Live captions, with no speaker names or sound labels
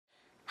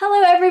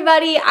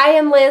everybody, I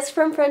am Liz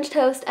from French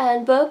Toast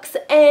and Books,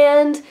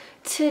 and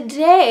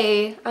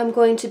today I'm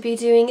going to be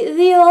doing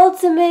the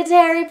ultimate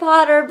Harry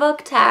Potter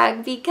book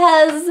tag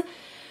because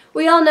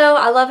we all know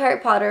I love Harry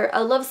Potter, I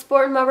love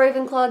sporting my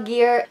Ravenclaw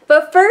gear,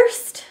 but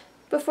first,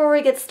 before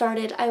we get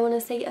started, I want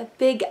to say a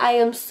big I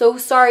am so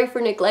sorry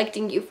for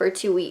neglecting you for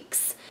 2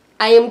 weeks.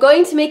 I am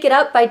going to make it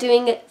up by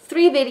doing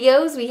 3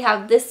 videos. We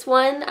have this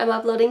one I'm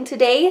uploading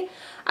today.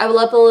 I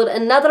will upload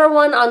another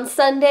one on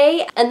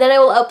Sunday, and then I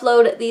will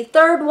upload the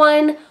third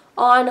one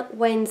on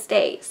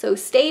Wednesday. So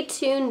stay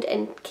tuned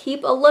and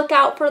keep a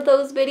lookout for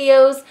those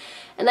videos.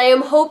 And I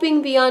am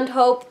hoping beyond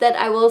hope that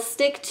I will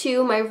stick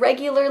to my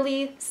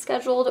regularly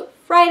scheduled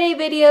Friday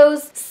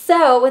videos.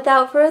 So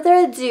without further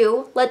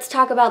ado, let's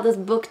talk about this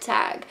book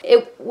tag.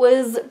 It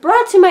was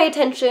brought to my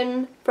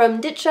attention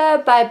from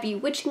Ditsha by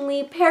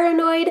Bewitchingly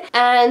Paranoid,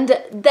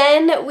 and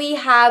then we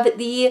have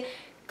the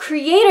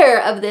creator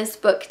of this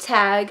book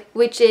tag,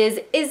 which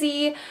is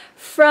Izzy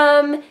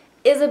from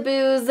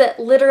Isabeau's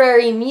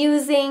Literary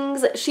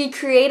Musings. She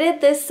created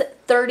this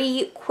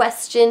 30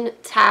 question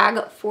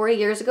tag 4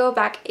 years ago,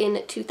 back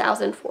in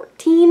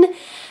 2014,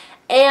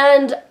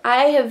 and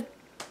it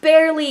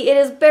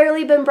has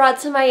barely been brought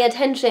to my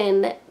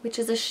attention, which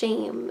is a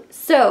shame.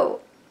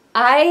 So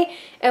I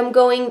am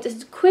going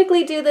to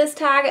quickly do this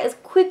tag as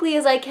quickly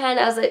as I can,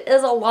 as it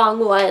is a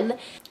long one.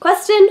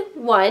 Question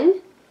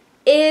 1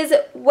 is,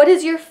 what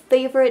is your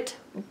favorite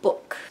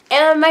book?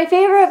 And my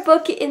favorite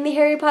book in the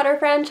Harry Potter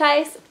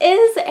franchise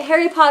is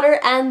Harry Potter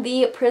and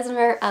the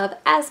Prisoner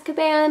of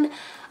Azkaban.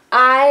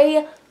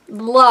 I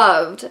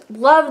loved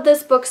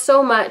this book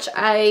so much.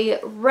 I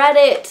read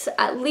it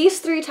at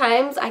least 3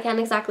 times. I can't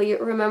exactly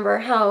remember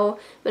how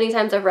many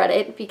times I've read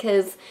it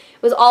because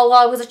it was all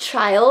while I was a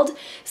child.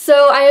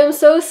 So I am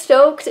so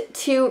stoked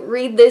to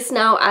read this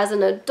now as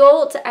an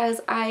adult,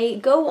 as I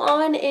go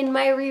on in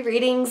my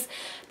rereadings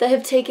that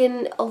have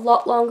taken a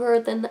lot longer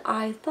than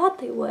I thought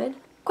they would.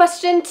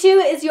 Question 2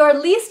 is your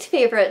least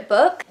favorite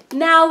book.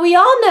 Now, we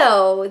all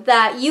know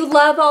that you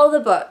love all the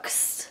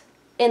books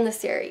in the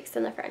series,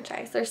 in the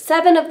franchise. There's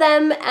 7 of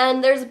them,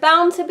 and there's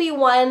bound to be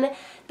one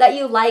that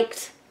you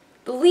liked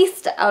the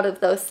least out of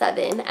those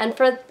 7. And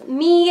for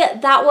me,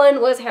 that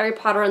one was Harry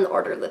Potter and the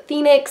Order of the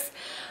Phoenix.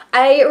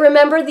 I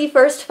remember the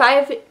first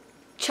 5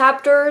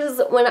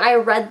 chapters when I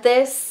read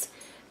this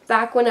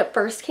back when it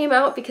first came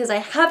out, because I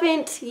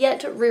haven't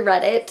yet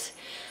reread it,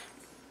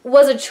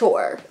 was a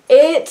chore.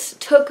 It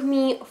took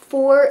me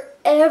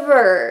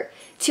forever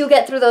to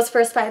get through those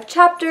first 5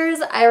 chapters.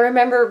 I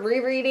remember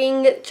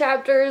rereading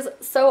chapters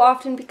so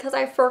often because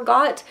I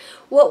forgot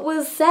what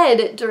was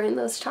said during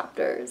those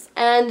chapters,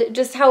 and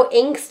just how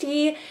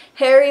angsty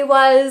Harry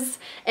was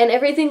and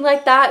everything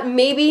like that.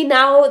 Maybe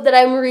now that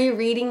I'm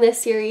rereading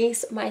this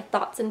series, my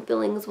thoughts and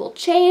feelings will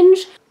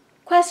change.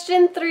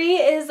 Question 3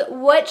 is,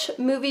 which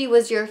movie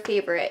was your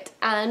favorite?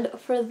 And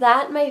for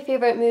that, my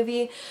favorite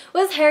movie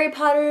was Harry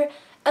Potter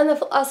and the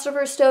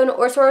Philosopher's Stone,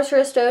 or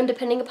Sorcerer's Stone,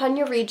 depending upon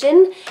your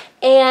region.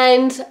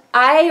 And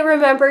I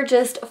remember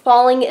just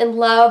falling in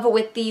love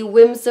with the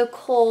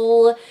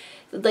whimsical,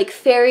 like,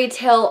 fairy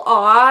tale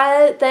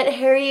awe that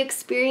Harry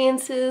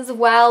experiences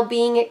while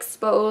being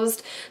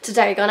exposed to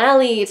Diagon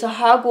Alley, to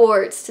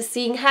Hogwarts, to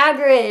seeing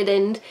Hagrid,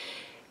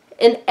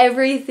 and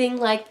everything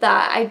like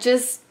that.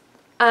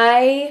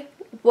 I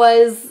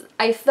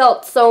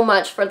felt so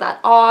much for that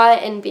awe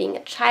and being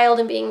a child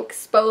and being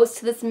exposed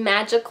to this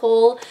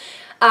magical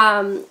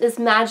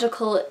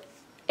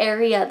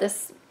area,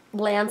 this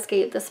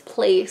landscape, this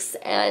place,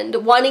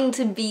 and wanting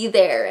to be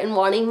there and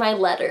wanting my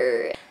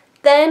letter.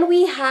 Then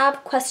we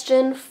have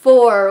question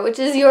 4, which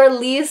is your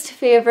least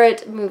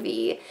favorite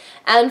movie.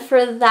 And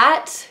for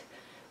that,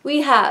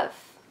 we have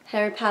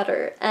Harry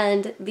Potter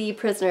and the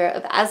Prisoner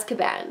of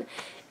Azkaban.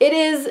 It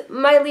is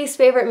my least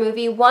favorite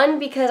movie, 1,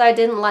 because I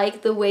didn't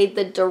like the way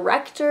the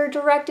director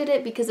directed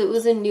it because it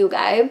was a new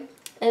guy,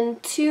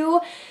 and 2,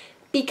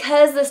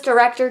 because this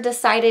director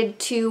decided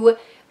to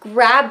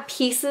grab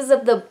pieces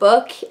of the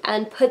book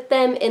and put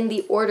them in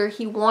the order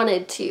he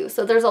wanted to.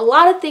 So there's a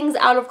lot of things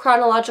out of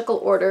chronological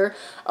order,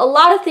 a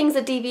lot of things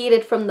that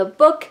deviated from the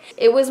book.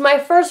 It was my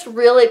first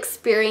real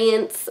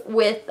experience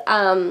with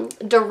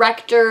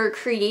director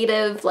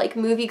creative, like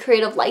movie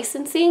creative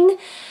licensing,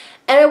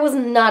 and I was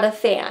not a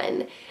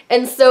fan.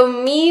 And so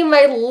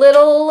my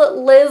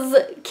little Liz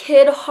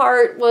kid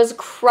heart was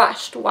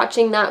crushed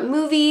watching that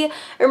movie. I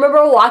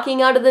remember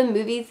walking out of the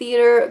movie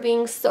theater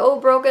being so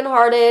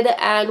brokenhearted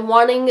and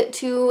wanting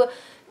to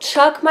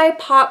chuck my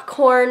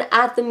popcorn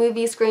at the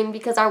movie screen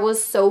because I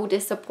was so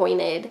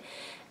disappointed.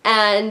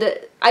 And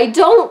I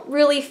don't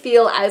really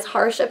feel as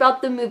harsh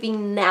about the movie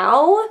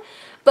now,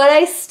 but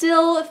I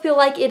still feel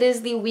like it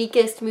is the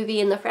weakest movie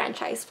in the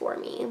franchise for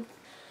me.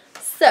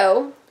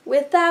 So,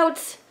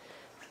 without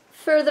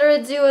further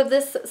ado of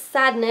this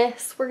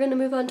sadness, we're going to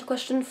move on to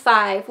question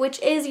 5,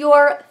 which is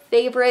your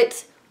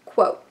favorite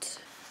quote.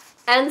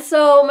 And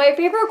so my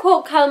favorite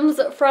quote comes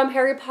from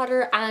Harry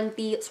Potter and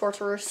the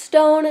Sorcerer's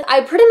Stone.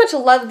 I pretty much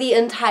love the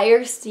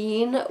entire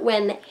scene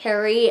when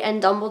Harry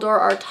and Dumbledore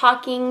are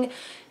talking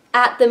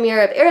at the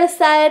Mirror of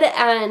Erised,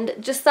 and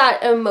just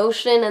that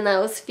emotion and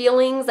those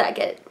feelings that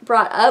get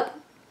brought up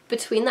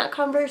between that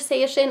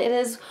conversation. It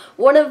is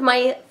one of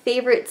my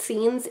favorite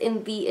scenes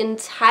in the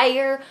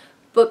entire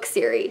book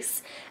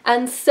series.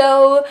 And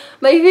so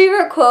my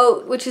favorite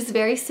quote, which is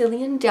very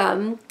silly and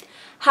dumb,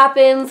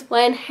 happens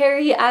when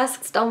Harry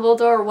asks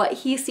Dumbledore what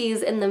he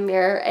sees in the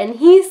mirror, and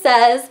he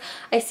says,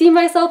 "I see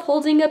myself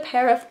holding a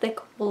pair of thick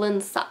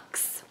woolen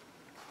socks."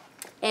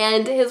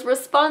 And his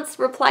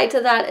reply to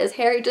that, as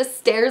Harry just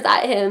stares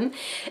at him,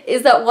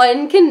 is that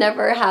one can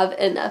never have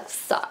enough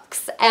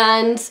socks.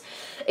 And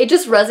it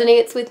just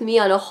resonates with me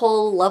on a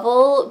whole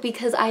level,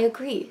 because I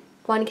agree.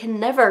 One can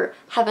never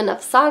have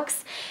enough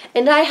socks.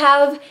 And I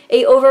have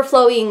a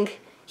overflowing,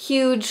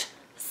 huge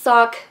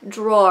sock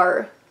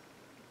drawer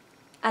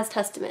as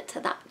testament to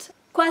that.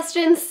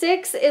 Question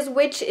 6 is,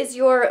 which is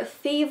your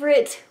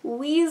favorite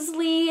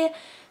Weasley?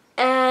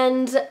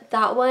 And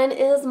that one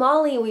is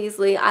Molly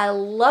Weasley. I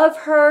love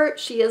her.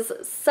 She is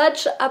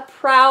such a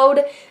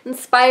proud,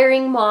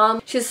 inspiring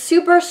mom. She's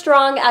super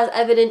strong, as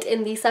evident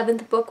in the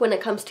 7th book when it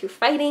comes to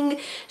fighting.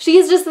 She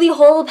is just the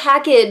whole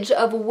package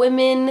of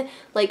women,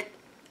 like,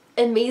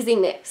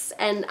 amazingness,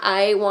 and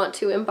I want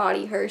to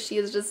embody her. She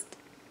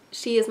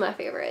is my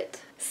favorite.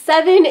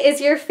 7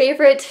 is your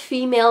favorite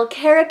female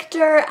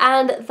character,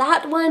 and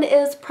that one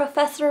is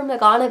Professor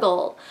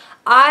McGonagall.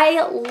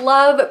 I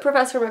love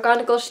Professor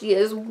McGonagall. She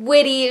is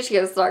witty, she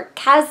is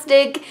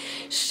sarcastic,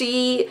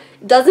 she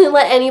doesn't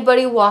let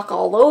anybody walk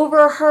all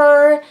over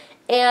her,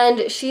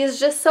 and she is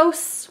just so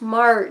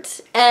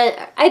smart. And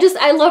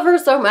I love her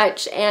so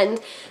much,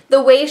 and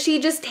the way she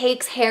just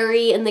takes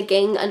Harry and the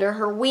gang under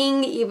her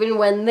wing even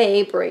when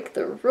they break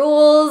the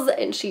rules,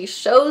 and she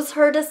shows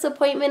her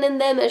disappointment in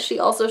them as she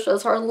also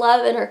shows her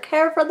love and her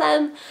care for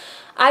them.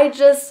 I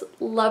just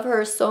love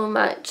her so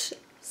much.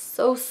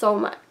 So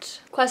much.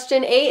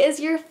 Question 8 is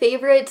your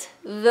favorite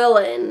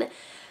villain.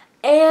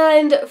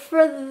 And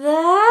for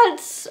that,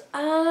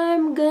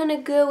 I'm gonna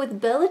go with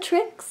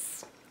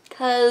Bellatrix,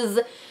 because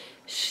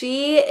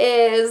she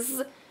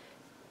is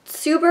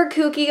super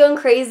kooky and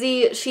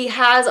crazy. She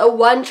has a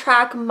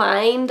one-track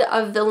mind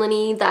of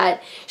villainy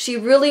that she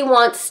really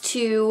wants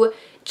to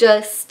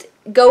just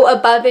go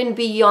above and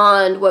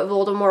beyond what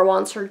Voldemort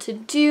wants her to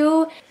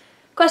do.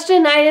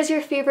 Question 9 is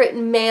your favorite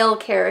male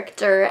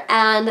character,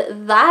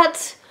 and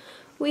that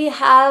we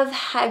have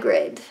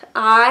Hagrid.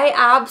 I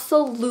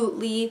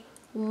absolutely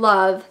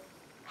love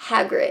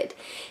Hagrid.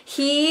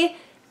 He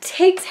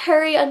takes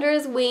Harry under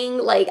his wing.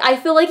 Like, I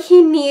feel like he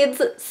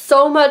needs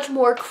so much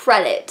more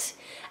credit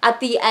at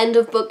the end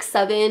of book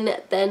 7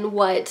 than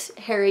what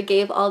Harry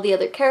gave all the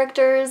other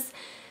characters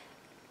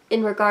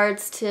in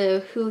regards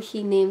to who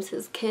he names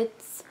his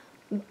kids.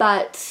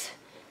 But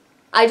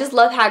I just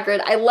love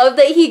Hagrid. I love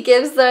that he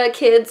gives the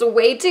kids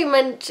way too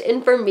much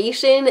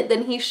information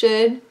than he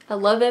should. I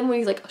love him when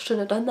he's like, I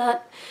shouldn't have done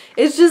that.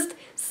 It's just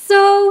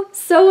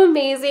so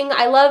amazing.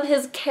 I love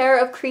his care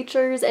of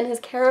creatures and his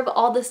care of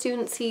all the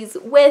students he's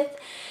with,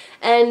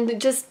 and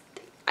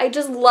I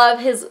just love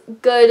his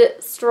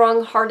good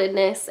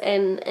strong-heartedness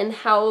and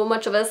how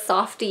much of a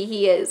softie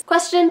he is.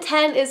 Question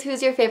 10 is,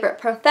 who's your favorite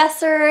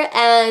professor?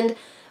 And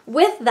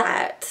with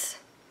that,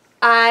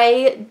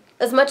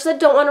 as much as I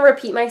don't want to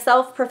repeat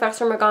myself,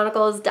 Professor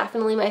McGonagall is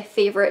definitely my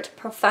favorite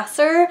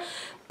professor,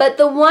 but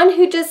the one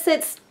who just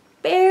sits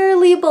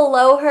barely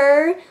below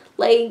her,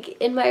 like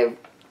in my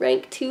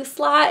rank 2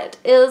 slot,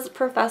 is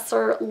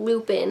Professor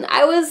Lupin.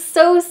 I was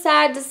so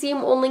sad to see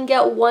him only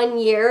get 1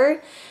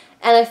 year,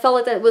 and I felt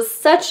like that was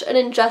such an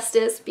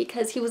injustice,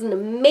 because he was an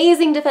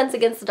amazing Defense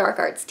Against the Dark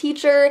Arts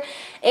teacher,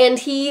 and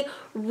he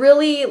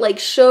really like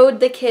showed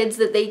the kids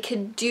that they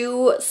could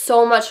do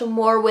so much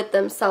more with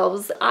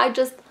themselves. I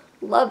just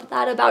loved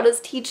that about his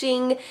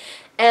teaching,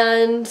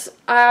 and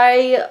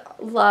I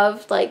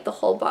loved like the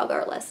whole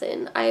Bogart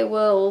lesson. I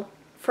will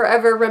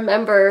forever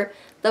remember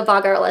the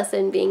Bogart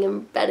lesson being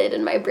embedded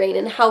in my brain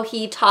and how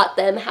he taught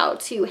them how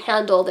to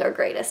handle their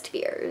greatest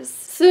fears.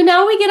 So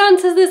now we get on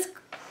to this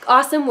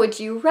awesome would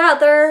you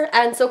rather.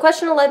 And so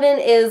question 11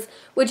 is,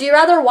 would you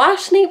rather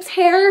wash Snape's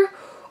hair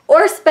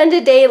or spend a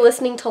day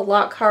listening to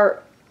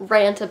Lockhart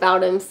rant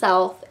about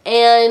himself?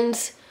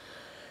 And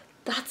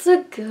that's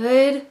a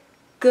good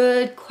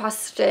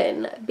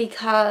question,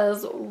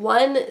 because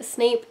one,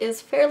 Snape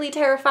is fairly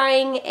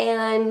terrifying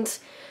and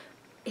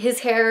his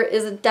hair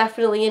is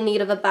definitely in need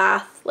of a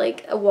bath,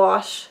 like a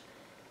wash.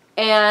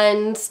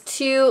 And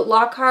 2,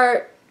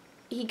 Lockhart,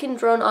 he can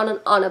drone on and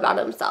on about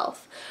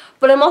himself.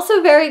 But I'm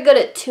also very good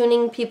at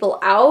tuning people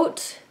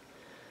out,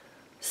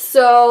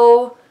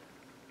 so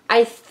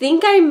I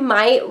think I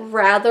might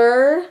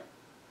rather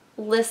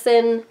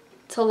listen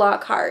to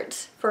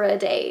Lockhart for a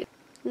day.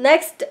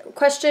 Next,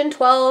 question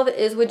 12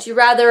 is, would you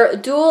rather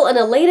duel an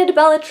elated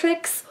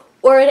Bellatrix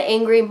or an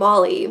angry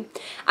Molly?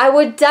 I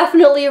would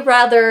definitely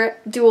rather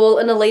duel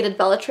an elated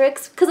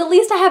Bellatrix, because at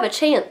least I have a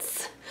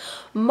chance.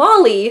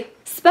 Molly,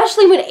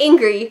 especially when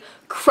angry,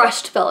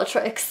 crushed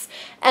Bellatrix,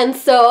 and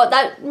so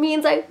that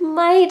means I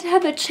might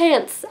have a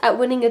chance at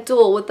winning a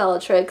duel with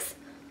Bellatrix,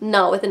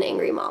 not with an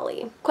angry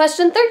Molly.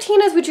 Question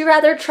 13 is, would you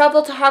rather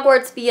travel to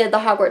Hogwarts via the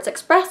Hogwarts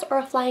Express or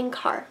a flying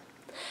car?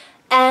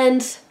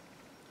 And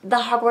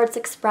the Hogwarts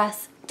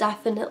Express,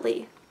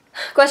 definitely.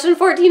 Question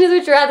 14 is,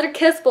 would you rather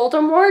kiss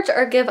Voldemort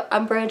or give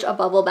Umbridge a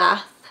bubble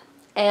bath?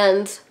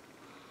 And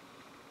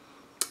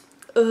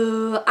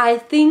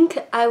I think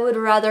I would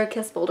rather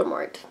kiss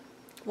Voldemort.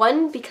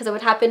 One, because it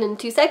would happen in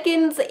 2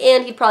 seconds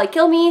and he'd probably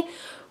kill me.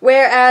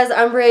 Whereas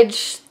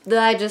Umbridge,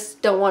 I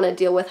just don't want to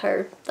deal with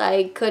her.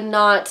 I could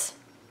not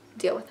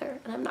deal with her,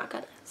 and I'm not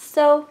gonna.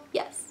 So,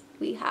 yes,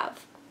 we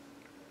have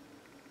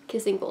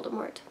kissing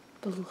Voldemort.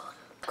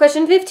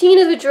 Question 15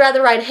 is, would you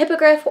rather ride a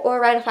hippogriff or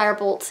ride a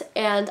firebolt?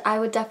 And I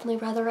would definitely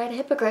rather ride a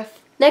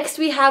hippogriff. Next,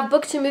 we have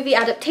book to movie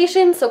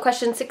adaptation. So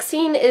question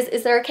 16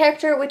 is there a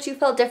character which you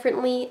felt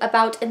differently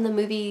about in the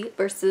movie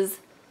versus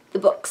the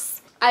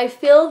books? I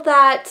feel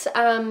that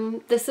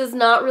this is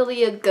not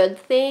really a good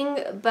thing,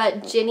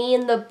 but Ginny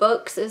in the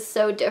books is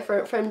so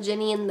different from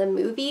Ginny in the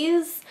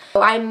movies.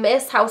 So I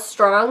miss how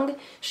strong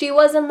she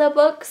was in the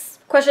books.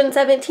 Question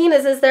 17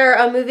 is there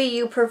a movie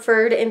you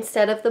preferred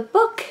instead of the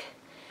book?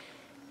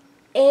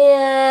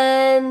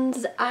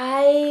 And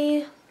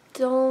I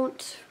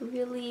don't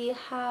really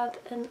have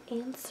an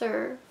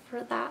answer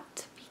for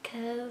that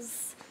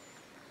because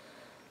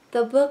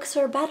the books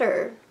are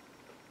better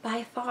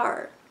by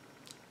far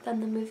than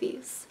the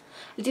movies.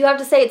 I do have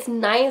to say it's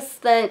nice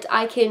that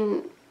I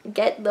can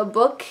get the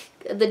book,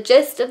 the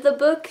gist of the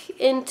book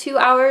in 2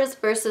 hours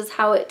versus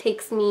how it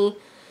takes me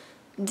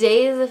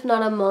days, if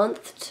not a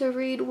month, to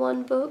read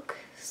one book.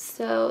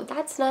 So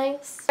that's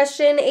nice.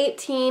 Question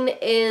 18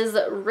 is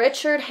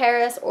Richard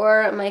Harris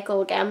or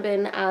Michael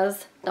Gambon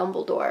as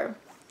Dumbledore?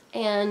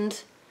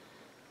 And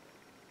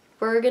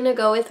we're gonna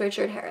go with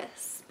Richard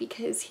Harris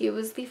because he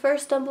was the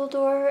first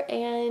Dumbledore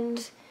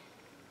and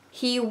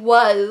he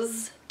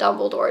was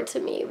Dumbledore to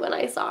me when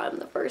I saw him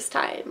the first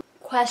time.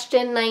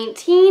 Question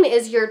 19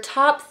 is your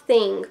top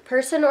thing,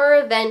 person or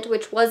event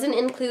which wasn't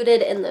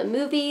included in the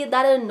movie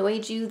that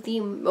annoyed you the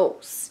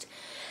most.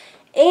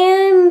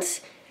 And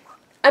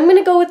I'm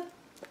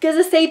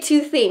gonna say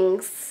 2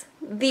 things.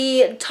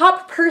 The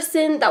top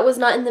person that was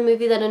not in the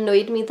movie that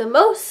annoyed me the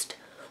most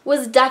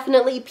was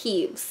definitely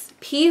Peeves.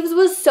 Peeves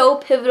was so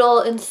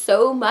pivotal in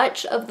so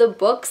much of the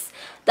books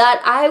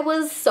that I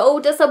was so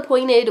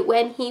disappointed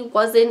when he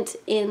wasn't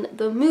in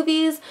the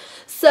movies.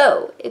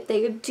 So if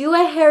they do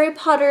a Harry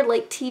Potter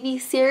like TV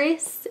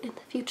series in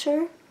the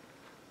future,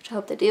 which I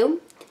hope they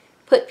do,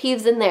 put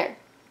Peeves in there.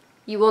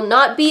 You will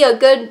not be a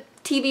good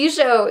TV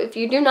show if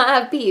you do not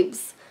have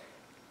Peeves.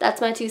 That's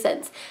my 2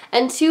 cents.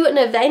 And to an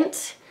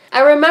event,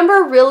 I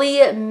remember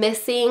really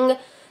missing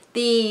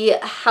the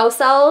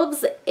house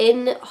elves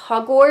in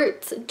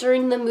Hogwarts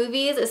during the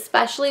movies,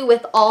 especially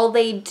with all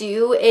they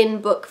do in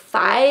book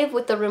 5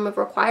 with the Room of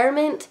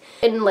Requirement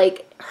and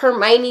like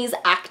Hermione's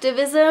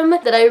activism,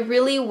 that I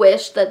really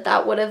wish that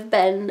that would have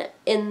been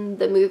in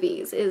the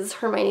movies, is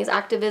Hermione's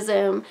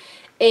activism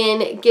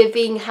in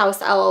giving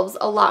house elves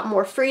a lot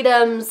more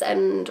freedoms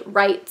and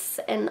rights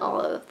and all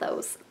of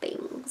those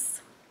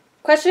things.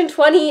 Question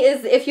 20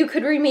 is, if you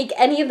could remake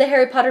any of the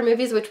Harry Potter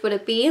movies, which would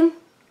it be?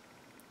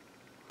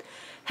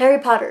 Harry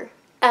Potter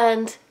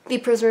and The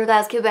Prisoner of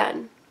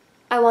Azkaban.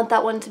 I want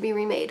that one to be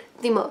remade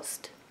the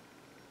most.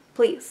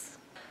 Please.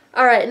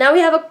 Alright, now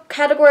we have a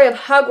category of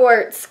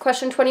Hogwarts.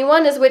 Question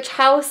 21 is, which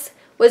house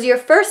was your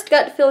first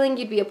gut feeling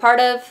you'd be a part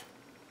of?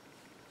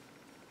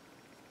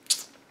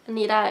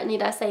 Need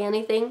I say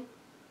anything?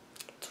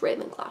 It's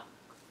Ravenclaw.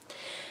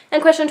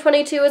 And question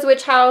 22 is,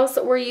 which house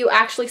were you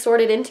actually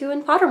sorted into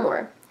in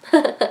Pottermore?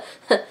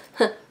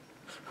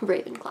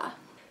 Ravenclaw.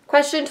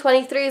 Question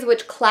 23 is,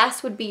 which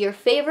class would be your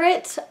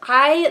favorite?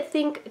 I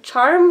think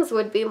Charms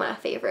would be my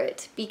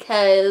favorite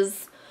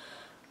because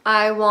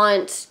I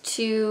want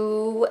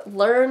to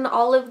learn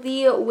all of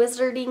the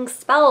wizarding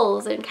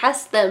spells and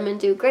cast them and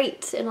do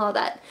great and all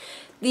that.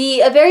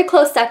 A very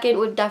close second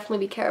would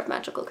definitely be Care of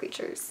Magical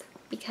Creatures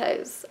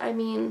because, I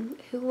mean,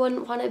 who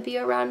wouldn't want to be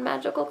around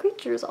magical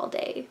creatures all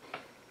day?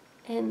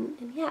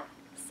 And yeah,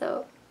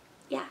 so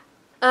yeah.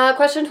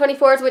 Question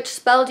 24 is, which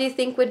spell do you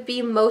think would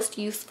be most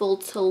useful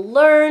to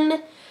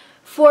learn?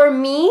 For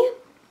me,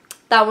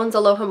 that one's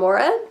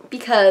Alohomora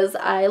because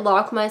I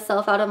lock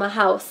myself out of my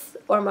house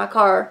or my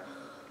car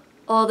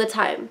all the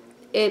time.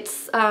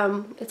 It's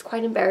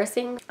quite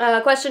embarrassing.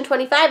 Question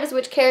 25 is,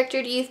 which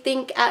character do you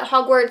think at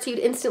Hogwarts you'd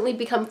instantly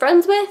become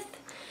friends with?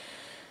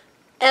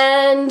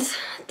 And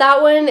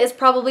that one is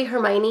probably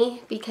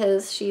Hermione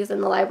because she's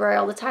in the library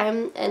all the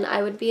time and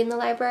I would be in the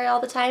library all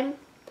the time.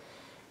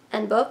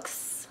 And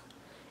books.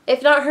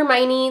 If not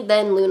Hermione,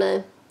 then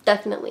Luna.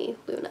 Definitely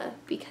Luna,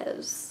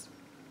 because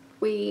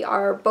we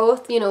are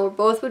both, you know,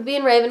 both would be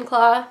in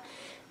Ravenclaw,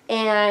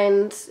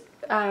 and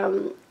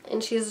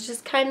she's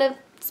just kind of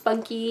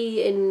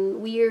spunky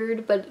and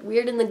weird, but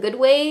weird in the good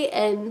way,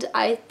 and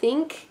I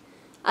think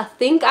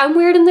I'm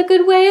weird in the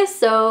good way,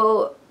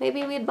 so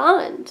maybe we'd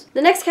bond.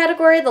 The next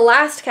category, the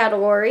last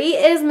category,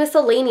 is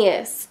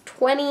miscellaneous.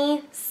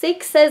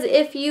 26 says,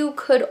 if you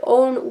could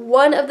own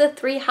one of the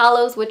 3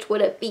 Hallows, which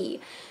would it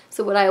be?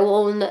 So would I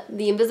own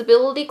the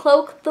invisibility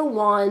cloak, the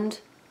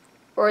wand,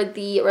 or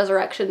the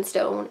resurrection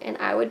stone? And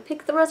I would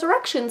pick the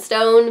resurrection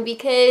stone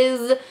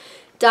because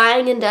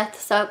dying and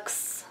death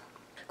sucks.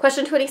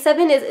 Question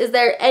 27 is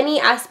there any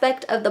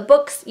aspect of the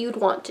books you'd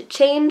want to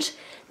change?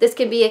 This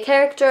can be a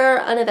character,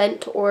 an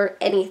event, or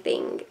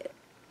anything.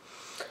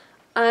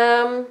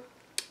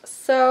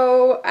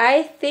 So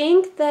I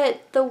think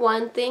that the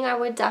one thing I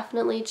would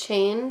definitely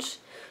change,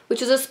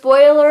 which is a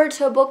spoiler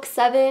to book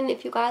 7,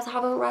 if you guys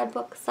haven't read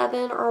book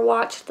 7 or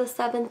watched the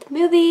 7th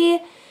movie,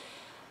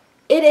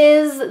 it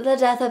is the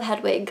death of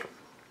Hedwig.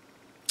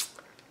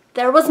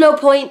 There was no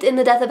point in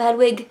the death of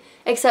Hedwig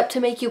except to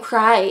make you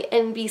cry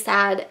and be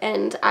sad,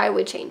 and I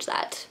would change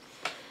that.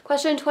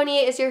 Question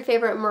 28 is your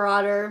favorite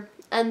marauder,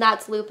 and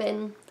that's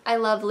Lupin. I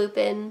love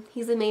Lupin.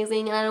 He's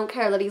amazing, and I don't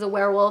care that he's a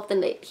werewolf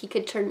and that he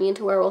could turn me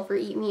into a werewolf or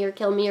eat me or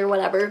kill me or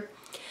whatever.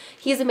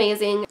 He's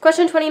amazing.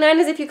 Question 29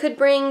 is if you could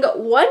bring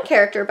one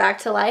character back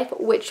to life,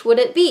 which would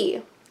it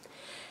be?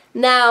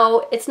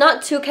 Now, it's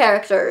not 2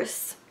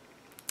 characters.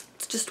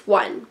 It's just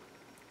one.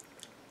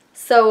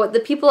 So the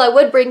people I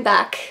would bring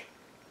back,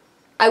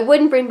 I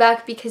wouldn't bring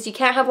back because you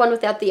can't have one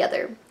without the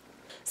other.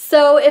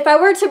 So if I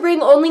were to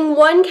bring only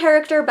one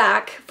character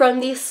back from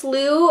the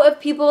slew of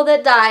people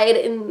that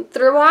died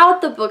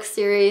throughout the book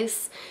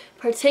series,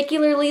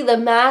 particularly the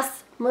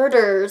mass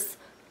murders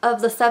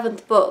of the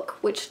 7th book,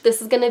 which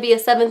this is going to be a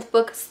 7th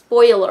book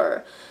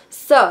spoiler.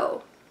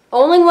 So,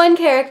 only one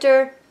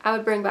character, I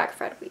would bring back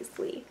Fred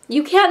Weasley.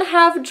 You can't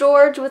have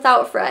George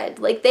without Fred.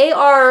 Like, they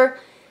are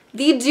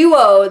the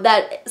duo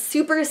that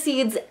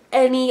supersedes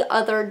any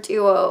other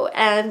duo,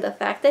 and the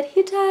fact that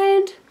he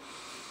died,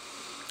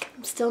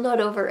 I'm still not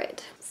over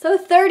it. So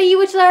 30,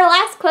 which is our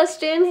last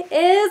question,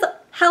 is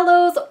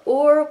Hallows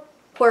or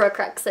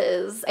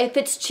Horcruxes. If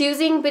it's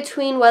choosing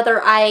between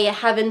whether I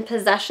have in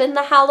possession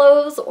the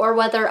Hallows or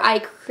whether I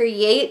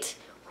create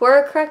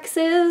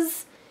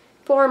Horcruxes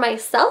for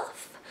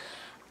myself,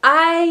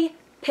 I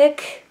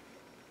pick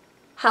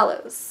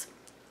Hallows.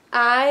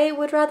 I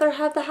would rather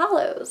have the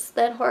Hallows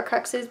than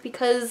Horcruxes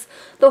because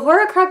the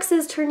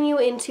Horcruxes turn you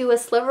into a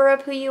sliver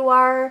of who you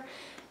are,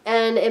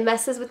 and it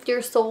messes with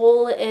your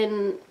soul,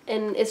 and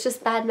it's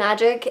just bad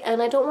magic,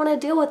 and I don't want to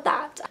deal with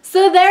that.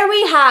 So there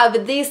we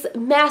have these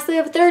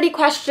massive 30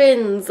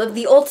 questions of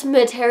the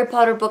ultimate Harry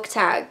Potter book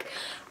tag.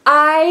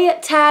 I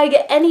tag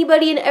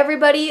anybody and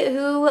everybody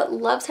who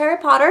loves Harry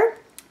Potter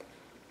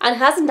and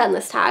hasn't done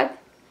this tag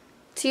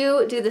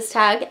to do this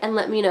tag and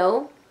let me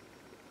know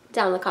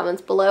down in the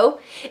comments below.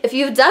 If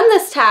you've done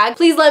this tag,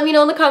 please let me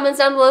know in the comments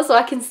down below so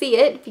I can see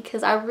it,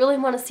 because I really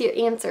want to see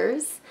your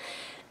answers.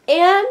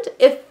 And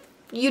if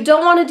you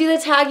don't want to do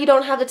the tag, you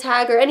don't have the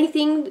tag or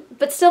anything,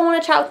 but still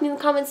want to chat with me in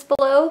the comments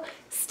below,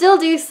 still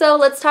do so.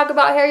 Let's talk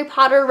about Harry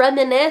Potter,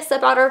 reminisce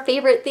about our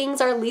favorite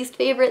things, our least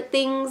favorite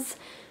things,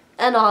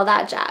 and all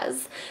that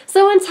jazz.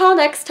 So until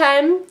next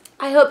time,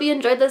 I hope you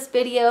enjoyed this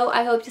video.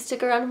 I hope you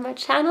stick around on my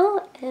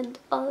channel and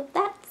all of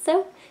that.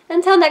 So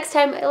until next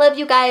time, I love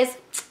you guys.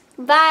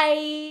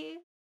 Bye!